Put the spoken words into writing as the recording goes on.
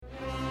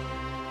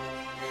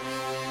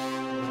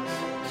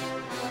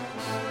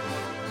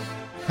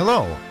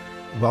Hello,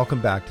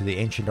 welcome back to the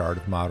Ancient Art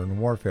of Modern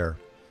Warfare.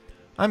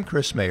 I'm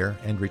Chris Mayer,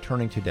 and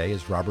returning today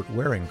is Robert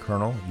Waring,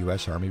 Colonel,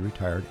 U.S. Army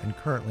retired, and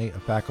currently a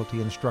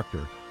faculty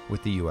instructor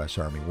with the U.S.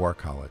 Army War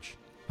College.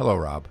 Hello,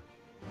 Rob.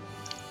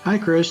 Hi,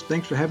 Chris.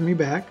 Thanks for having me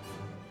back.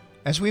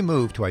 As we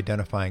move to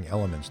identifying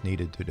elements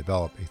needed to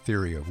develop a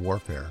theory of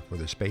warfare for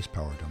the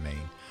Spacepower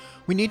domain,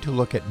 we need to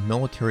look at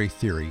military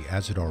theory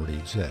as it already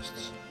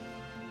exists.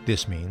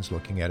 This means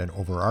looking at an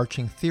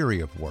overarching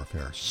theory of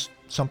warfare,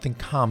 something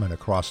common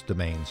across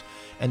domains,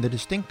 and the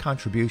distinct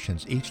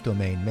contributions each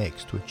domain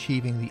makes to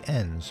achieving the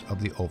ends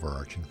of the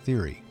overarching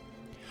theory.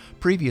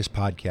 Previous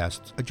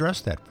podcasts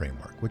address that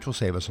framework, which will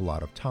save us a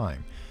lot of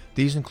time.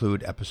 These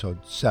include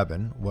Episode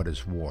 7, What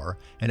is War,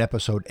 and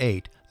Episode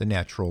 8, The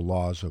Natural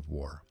Laws of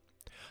War.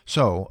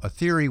 So, a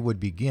theory would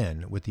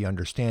begin with the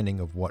understanding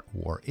of what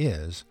war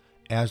is,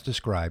 as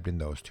described in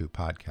those two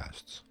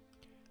podcasts.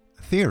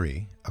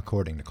 Theory,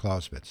 according to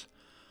Clausewitz,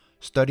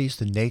 studies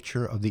the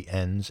nature of the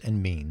ends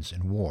and means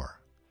in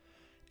war.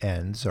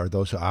 Ends are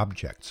those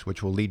objects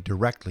which will lead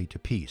directly to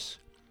peace.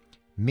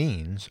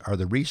 Means are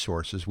the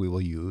resources we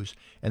will use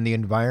and the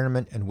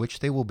environment in which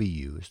they will be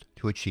used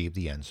to achieve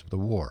the ends of the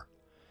war.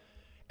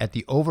 At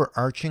the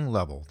overarching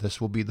level, this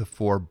will be the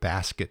four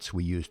baskets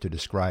we use to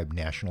describe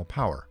national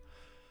power.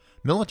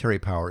 Military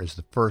power is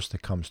the first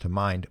that comes to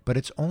mind, but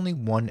it's only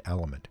one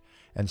element,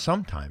 and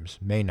sometimes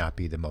may not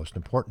be the most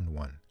important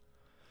one.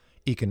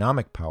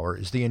 Economic power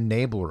is the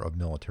enabler of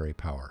military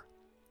power.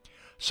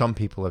 Some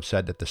people have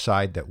said that the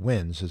side that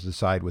wins is the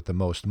side with the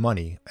most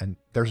money, and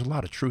there's a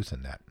lot of truth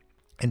in that,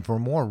 and for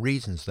more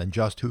reasons than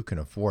just who can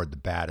afford the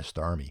baddest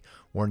army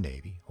or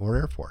navy or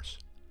air force.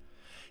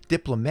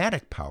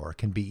 Diplomatic power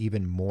can be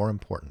even more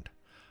important.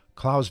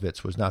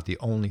 Clausewitz was not the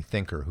only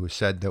thinker who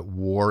said that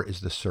war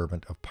is the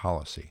servant of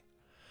policy.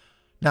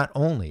 Not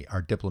only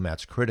are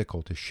diplomats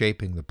critical to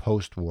shaping the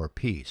post-war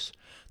peace,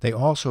 they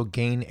also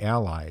gain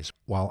allies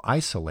while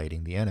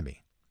isolating the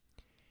enemy.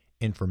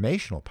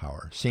 Informational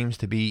power seems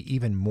to be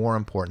even more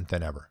important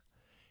than ever.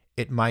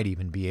 It might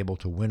even be able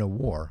to win a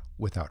war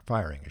without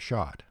firing a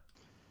shot.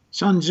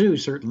 Sun Tzu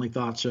certainly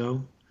thought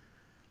so.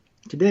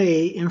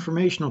 Today,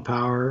 informational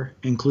power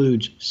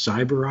includes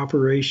cyber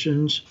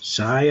operations,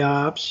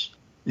 psyops,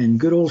 and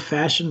good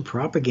old-fashioned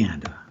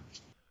propaganda.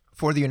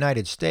 For the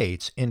United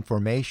States,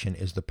 information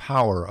is the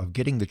power of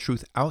getting the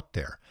truth out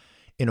there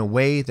in a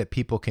way that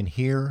people can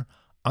hear,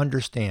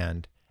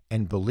 understand,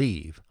 and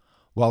believe,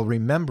 while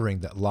remembering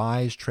that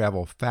lies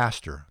travel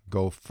faster,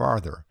 go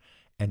farther,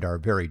 and are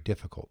very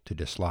difficult to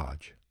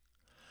dislodge.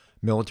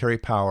 Military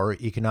power,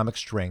 economic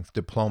strength,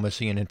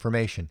 diplomacy, and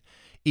information,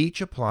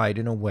 each applied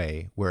in a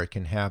way where it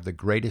can have the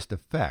greatest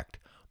effect,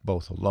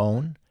 both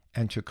alone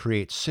and to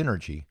create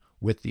synergy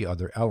with the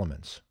other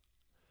elements.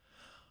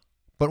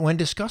 But when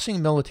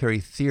discussing military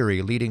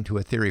theory leading to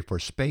a theory for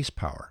space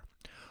power,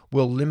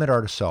 we'll limit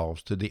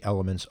ourselves to the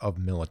elements of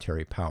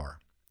military power.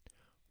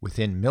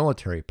 Within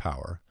military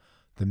power,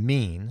 the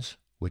means,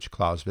 which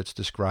Clausewitz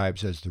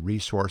describes as the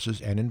resources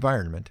and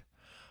environment,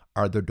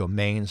 are the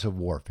domains of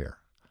warfare: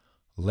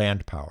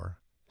 land power,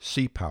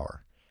 sea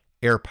power,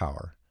 air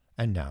power,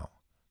 and now,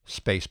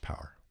 space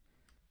power.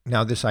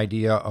 Now, this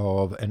idea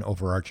of an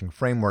overarching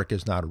framework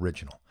is not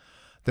original.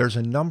 There's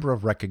a number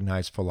of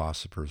recognized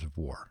philosophers of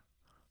war.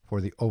 For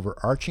the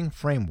overarching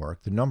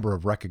framework, the number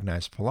of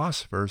recognized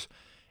philosophers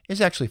is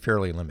actually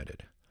fairly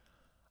limited.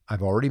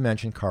 I've already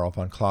mentioned Karl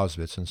von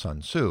Clausewitz and Sun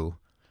Tzu,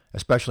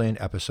 especially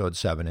in Episodes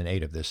 7 and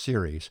 8 of this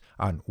series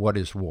on What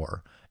is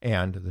War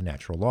and the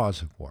Natural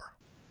Laws of War.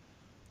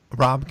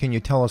 Rob, can you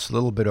tell us a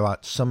little bit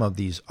about some of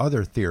these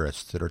other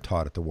theorists that are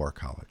taught at the War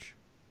College?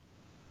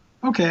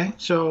 Okay,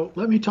 so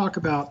let me talk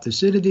about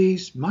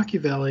Thucydides,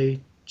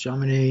 Machiavelli,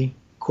 Jomini,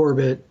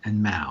 Corbett,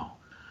 and Mao.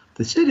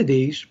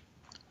 Thucydides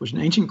was an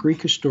ancient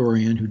Greek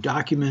historian who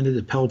documented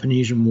the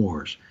Peloponnesian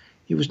Wars.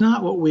 He was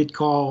not what we'd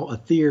call a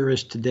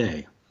theorist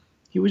today.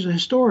 He was a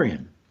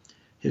historian.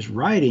 His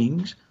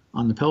writings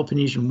on the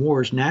Peloponnesian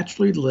Wars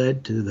naturally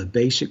led to the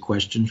basic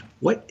questions: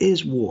 what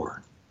is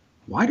war?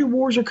 Why do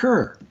wars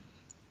occur?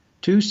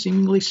 Two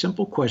seemingly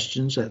simple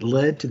questions that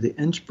led to the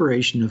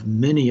inspiration of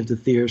many of the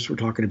theorists we're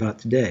talking about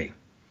today.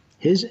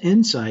 His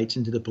insights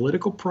into the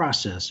political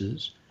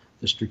processes,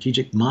 the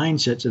strategic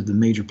mindsets of the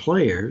major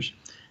players,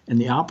 and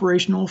the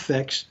operational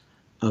effects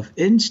of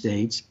end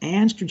states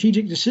and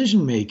strategic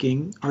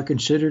decision-making are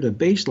considered a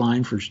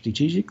baseline for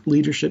strategic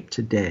leadership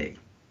today.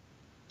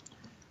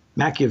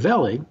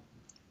 Machiavelli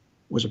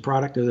was a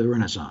product of the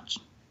Renaissance.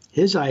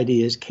 His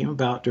ideas came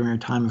about during a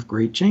time of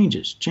great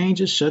changes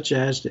such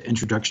as the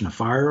introduction of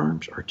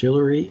firearms,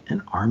 artillery,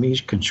 and armies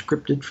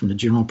conscripted from the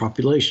general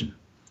population.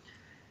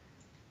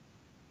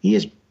 He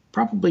is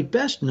probably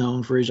best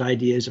known for his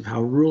ideas of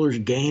how rulers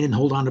gain and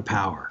hold on to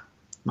power.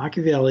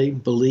 Machiavelli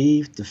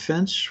believed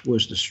defense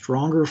was the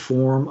stronger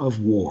form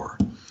of war.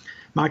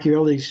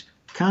 Machiavelli's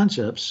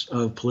concepts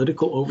of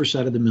political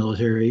oversight of the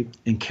military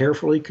and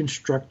carefully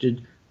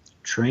constructed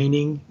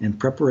training and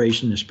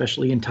preparation,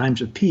 especially in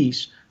times of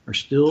peace, are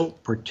still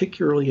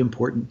particularly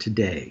important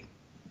today.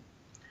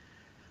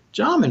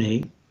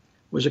 Jomini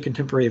was a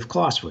contemporary of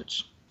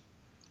Clausewitz.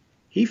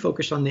 He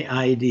focused on the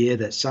idea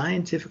that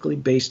scientifically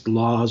based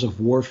laws of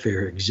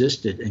warfare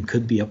existed and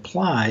could be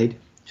applied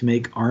to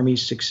make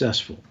armies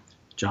successful.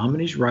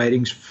 Jomini's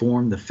writings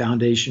formed the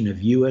foundation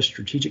of U.S.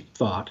 strategic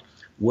thought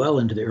well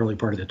into the early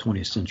part of the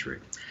 20th century.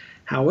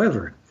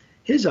 However,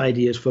 his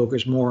ideas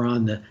focus more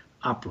on the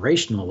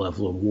operational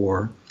level of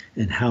war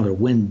and how to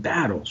win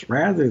battles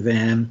rather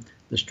than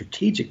the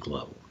strategic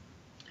level.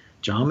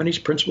 Jomini's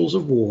principles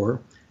of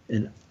war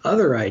and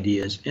other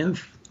ideas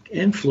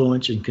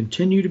influence and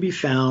continue to be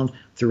found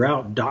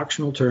throughout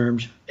doctrinal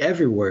terms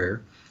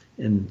everywhere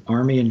in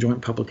Army and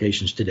joint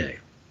publications today.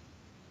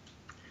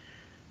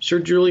 Sir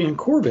Julian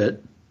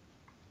Corbett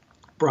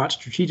brought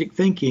strategic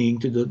thinking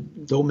to the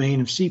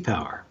domain of sea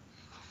power.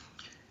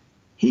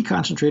 He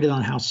concentrated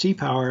on how sea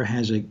power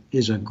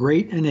is a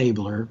great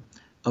enabler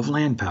of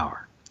land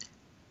power.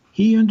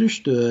 He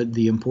understood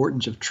the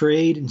importance of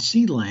trade in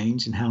sea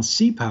lanes and how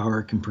sea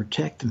power can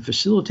protect and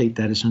facilitate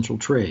that essential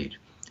trade.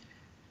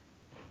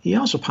 He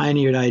also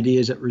pioneered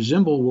ideas that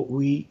resemble what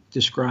we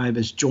describe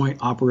as joint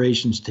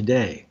operations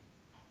today.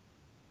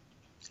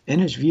 In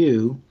his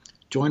view,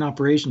 joint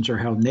operations are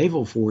how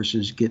naval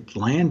forces get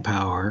land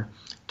power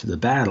to the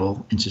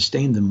battle and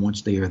sustain them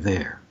once they are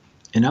there.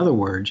 In other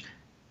words,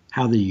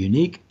 how the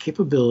unique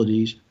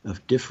capabilities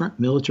of different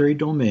military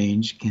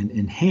domains can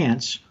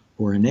enhance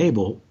or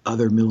enable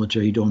other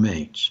military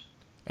domains.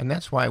 And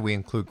that's why we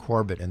include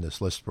Corbett in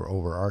this list for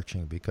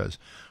overarching, because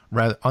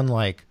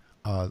unlike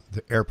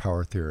the air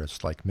power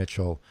theorists like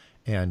Mitchell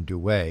and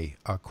Dewey,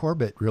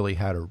 Corbett really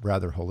had a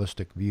rather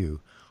holistic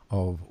view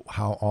of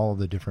how all of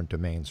the different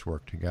domains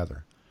work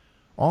together.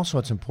 Also,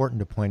 it's important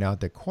to point out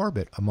that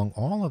Corbett, among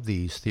all of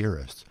these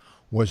theorists,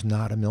 was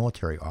not a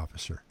military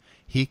officer.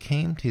 He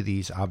came to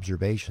these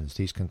observations,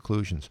 these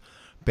conclusions,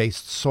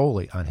 based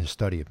solely on his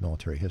study of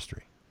military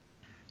history.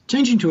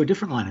 Changing to a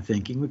different line of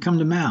thinking, we come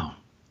to Mao.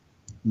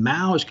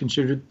 Mao is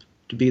considered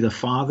to be the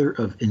father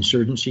of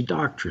insurgency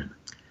doctrine,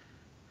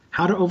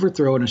 how to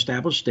overthrow an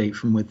established state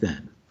from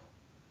within.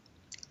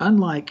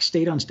 Unlike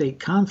state-on-state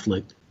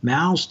conflict,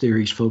 Mao's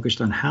theories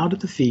focused on how to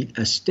defeat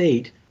a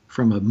state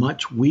from a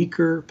much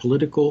weaker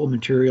political and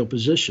material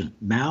position.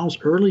 Mao's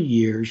early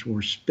years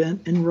were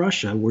spent in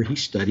Russia, where he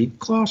studied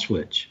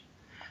Clausewitz.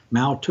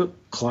 Mao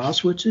took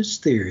Clausewitz's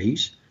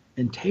theories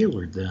and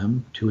tailored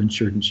them to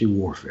insurgency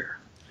warfare.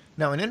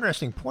 Now, an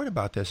interesting point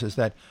about this is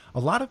that a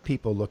lot of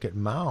people look at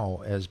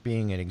Mao as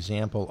being an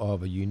example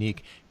of a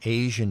unique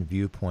Asian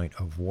viewpoint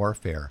of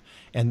warfare.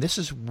 And this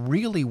is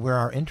really where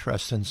our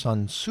interest in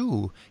Sun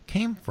Tzu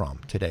came from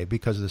today,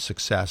 because of the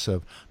success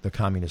of the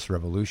Communist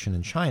Revolution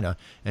in China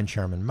and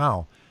Chairman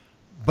Mao.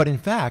 But in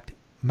fact,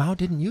 Mao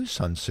didn't use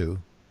Sun Tzu.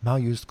 Mao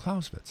used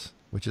Clausewitz,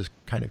 which is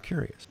kind of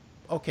curious.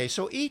 Okay,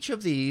 so each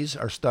of these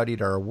are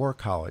studied at our war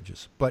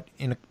colleges. But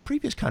in a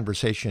previous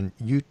conversation,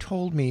 you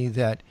told me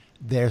that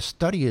their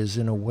study is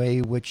in a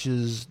way which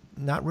is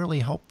not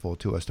really helpful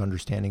to us to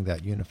understanding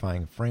that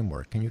unifying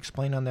framework. Can you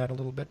explain on that a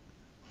little bit?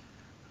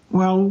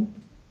 Well,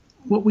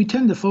 what we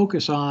tend to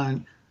focus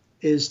on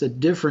is the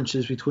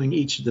differences between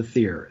each of the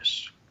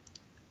theorists.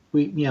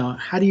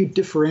 How do you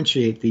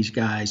differentiate these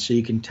guys so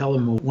you can tell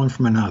them one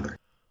from another?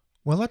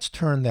 Well, let's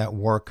turn that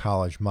war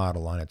college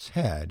model on its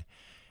head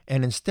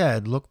and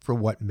instead look for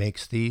what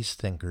makes these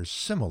thinkers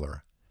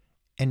similar,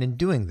 and in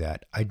doing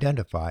that,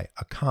 identify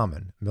a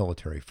common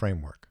military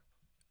framework.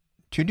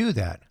 To do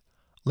that,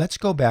 let's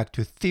go back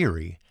to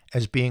theory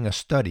as being a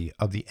study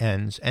of the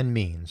ends and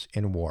means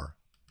in war.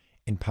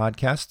 In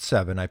Podcast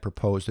 7, I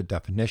proposed a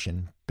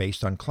definition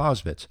based on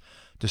Clausewitz,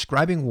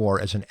 describing war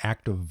as an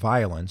act of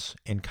violence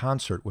in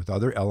concert with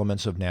other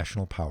elements of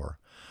national power,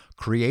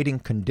 creating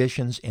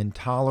conditions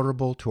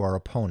intolerable to our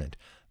opponent,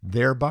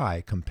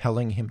 thereby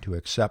compelling him to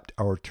accept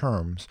our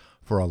terms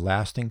for a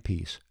lasting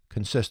peace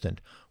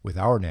consistent with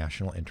our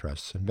national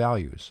interests and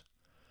values.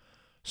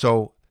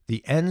 So,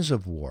 the ends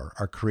of war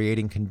are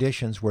creating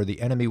conditions where the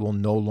enemy will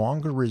no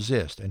longer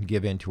resist and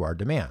give in to our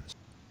demands.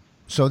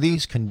 So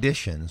these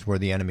conditions where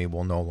the enemy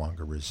will no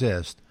longer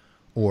resist,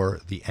 or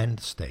the end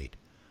state,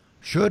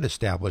 should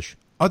establish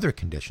other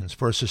conditions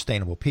for a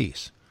sustainable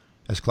peace.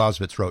 As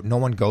Clausewitz wrote, no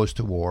one goes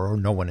to war, or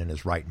no one in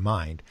his right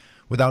mind,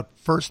 without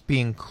first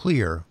being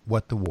clear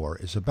what the war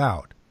is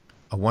about.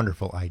 A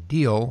wonderful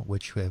ideal,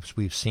 which, as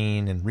we've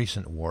seen in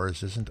recent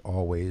wars, isn't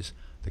always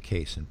the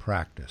case in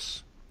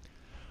practice.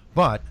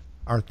 But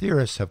our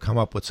theorists have come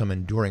up with some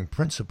enduring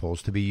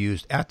principles to be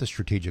used at the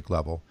strategic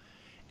level,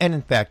 and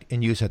in fact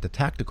in use at the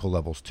tactical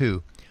levels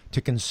too,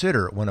 to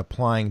consider when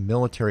applying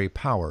military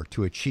power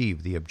to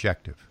achieve the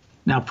objective.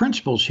 Now,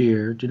 principles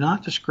here do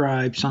not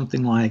describe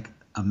something like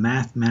a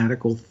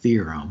mathematical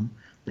theorem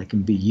that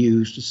can be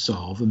used to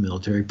solve a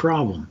military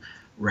problem.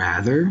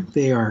 Rather,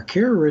 they are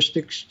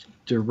characteristics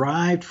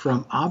derived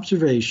from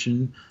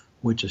observation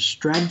which a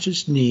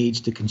strategist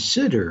needs to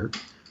consider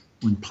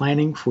when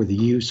planning for the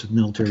use of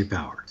military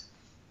power.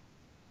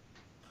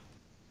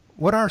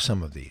 What are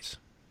some of these?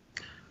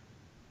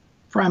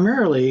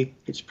 Primarily,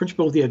 it's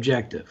principle of the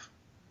objective.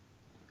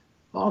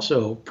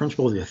 Also,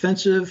 principle of the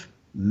offensive,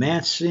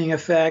 massing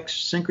effects,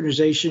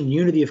 synchronization,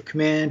 unity of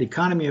command,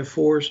 economy of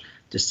force,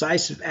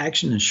 decisive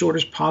action in the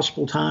shortest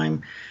possible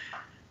time.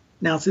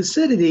 Now,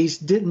 Thucydides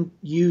didn't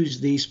use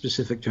these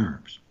specific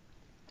terms,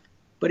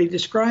 but he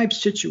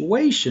describes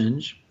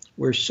situations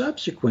where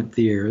subsequent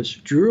theorists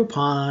drew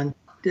upon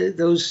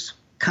those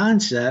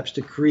concepts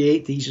to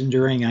create these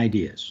enduring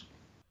ideas.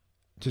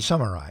 To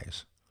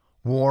summarize,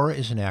 war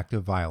is an act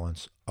of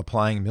violence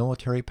applying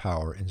military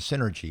power in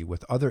synergy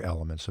with other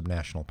elements of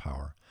national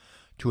power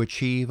to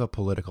achieve a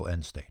political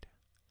end state.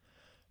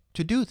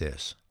 To do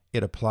this,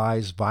 it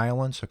applies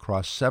violence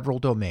across several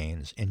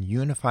domains in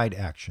unified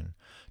action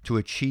to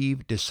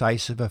achieve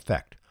decisive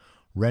effect,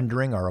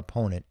 rendering our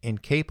opponent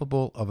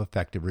incapable of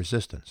effective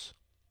resistance.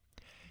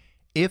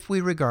 If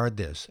we regard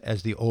this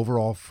as the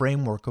overall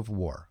framework of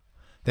war,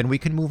 then we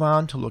can move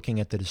on to looking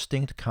at the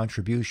distinct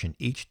contribution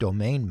each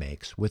domain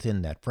makes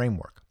within that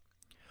framework.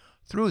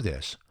 Through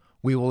this,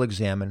 we will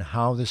examine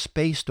how the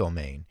space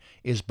domain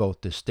is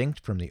both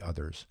distinct from the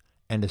others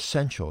and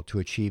essential to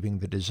achieving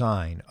the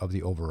design of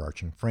the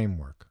overarching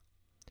framework.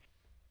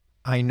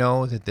 I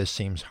know that this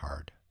seems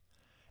hard.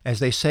 As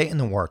they say in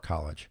the War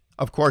College,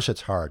 of course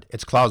it's hard,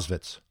 it's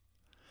Clausewitz.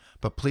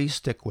 But please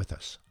stick with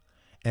us.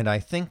 And I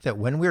think that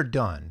when we're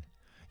done,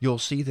 you'll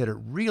see that it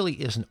really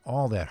isn't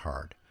all that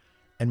hard.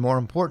 And more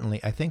importantly,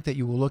 I think that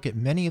you will look at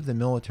many of the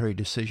military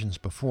decisions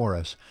before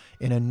us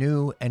in a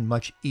new and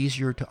much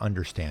easier to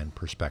understand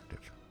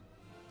perspective.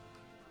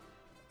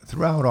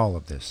 Throughout all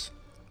of this,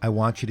 I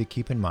want you to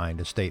keep in mind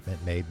a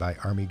statement made by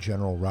Army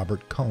General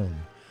Robert Cohn,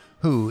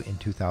 who in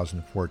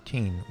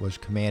 2014 was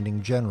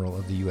Commanding General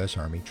of the U.S.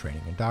 Army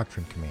Training and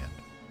Doctrine Command.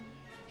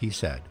 He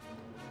said,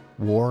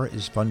 "War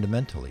is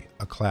fundamentally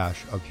a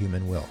clash of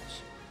human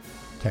wills.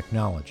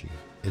 Technology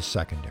is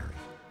secondary."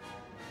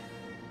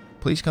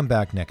 Please come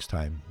back next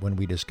time when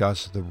we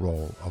discuss the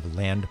role of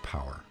land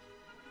power.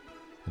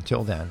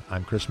 Until then,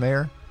 I'm Chris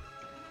Mayer.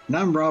 And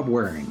I'm Rob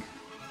Waring.